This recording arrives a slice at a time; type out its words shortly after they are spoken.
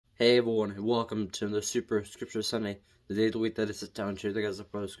Hey everyone, and welcome to the Super Scripture Sunday, the day of the week that is set down to the God's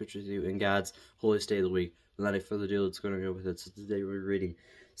of Scripture to you in God's holiest day of the week. Without any further ado, let's go and go with it. So today we're reading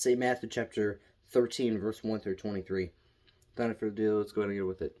St. Matthew chapter 13, verse 1 through 23. Without any further ado, let's go and go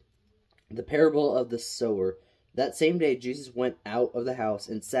with it. The parable of the sower. That same day Jesus went out of the house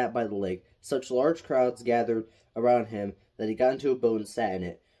and sat by the lake. Such large crowds gathered around him that he got into a boat and sat in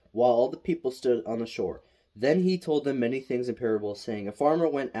it, while all the people stood on the shore. Then he told them many things in parables, saying, A farmer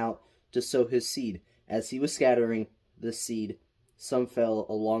went out to sow his seed. As he was scattering the seed, some fell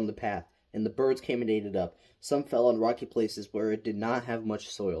along the path, and the birds came and ate it up. Some fell on rocky places where it did not have much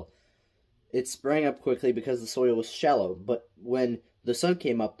soil. It sprang up quickly because the soil was shallow, but when the sun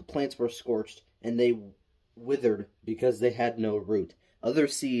came up, the plants were scorched, and they withered because they had no root. Other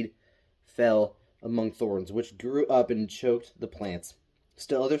seed fell among thorns, which grew up and choked the plants.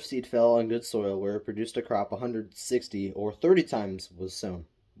 Still other seed fell on good soil, where it produced a crop 160 or 30 times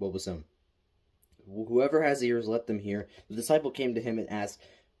what was sown. Whoever has ears, let them hear. The disciple came to him and asked,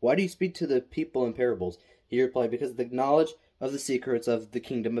 Why do you speak to the people in parables? He replied, Because the knowledge of the secrets of the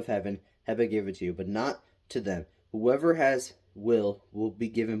kingdom of heaven have been given to you, but not to them. Whoever has will be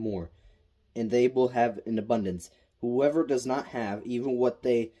given more, and they will have in abundance. Whoever does not have, even what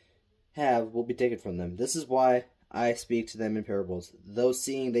they have will be taken from them. This is why I speak to them in parables. Though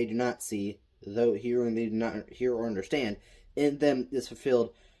seeing they do not see, though hearing they do not hear or understand, in them is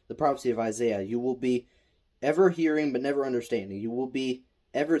fulfilled the prophecy of Isaiah. You will be ever hearing but never understanding. You will be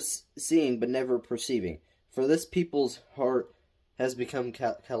ever seeing but never perceiving. For this people's heart has become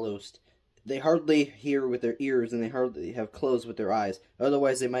calloused. They hardly hear with their ears, and they hardly have closed with their eyes.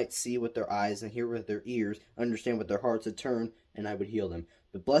 Otherwise they might see with their eyes, and hear with their ears, understand with their hearts, and turn, and I would heal them.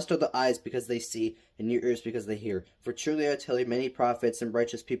 But blessed are the eyes because they see, and your ears because they hear. For truly I tell you, many prophets and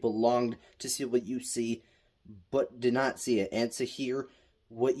righteous people longed to see what you see, but did not see it, and to hear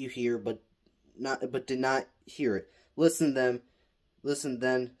what you hear, but did not hear it. Listen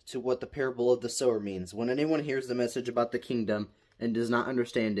then to what the parable of the sower means. When anyone hears the message about the kingdom and does not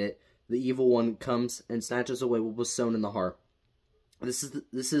understand it, the evil one comes and snatches away what was sown in the heart. This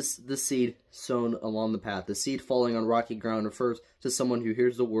is the seed sown along the path. The seed falling on rocky ground refers to someone who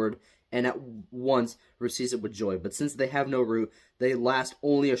hears the word and at once receives it with joy. But since they have no root, they last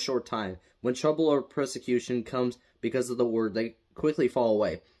only a short time. When trouble or persecution comes because of the word, they quickly fall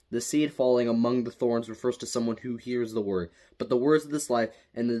away. The seed falling among the thorns refers to someone who hears the word. But the words of this life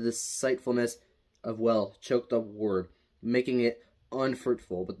and the deceitfulness of wealth choke the word, making it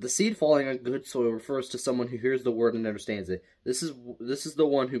unfruitful. But the seed falling on good soil refers to someone who hears the word and understands it. This is the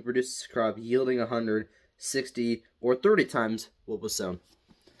one who produces a crop yielding 160 or 30 times what was sown.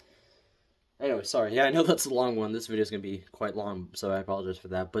 Anyway, sorry. Yeah, I know that's a long one. This video is going to be quite long, so I apologize for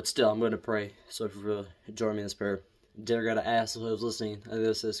that. But still, I'm going to pray. So if you join me in this prayer. Dear God, I ask those listening on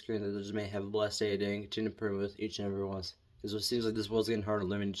this screen that they just may have a blessed day today and continue to pray with each and every one of us. Because it seems like this world's getting harder to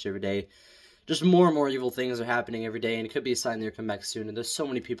live in each and every day. Just more and more evil things are happening every day, and it could be a sign they'll come back soon. And there's so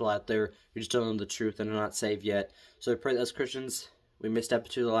many people out there who just don't know the truth and are not saved yet. So I pray that as Christians, we may step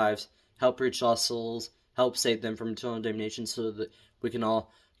into their lives, help reach lost souls, help save them from eternal damnation, so that we can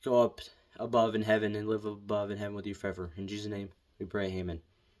all go up above in heaven and live above in heaven with you forever. In Jesus' name, we pray, amen.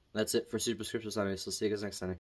 That's it for Super Scripture Sunday, so see you guys next Sunday.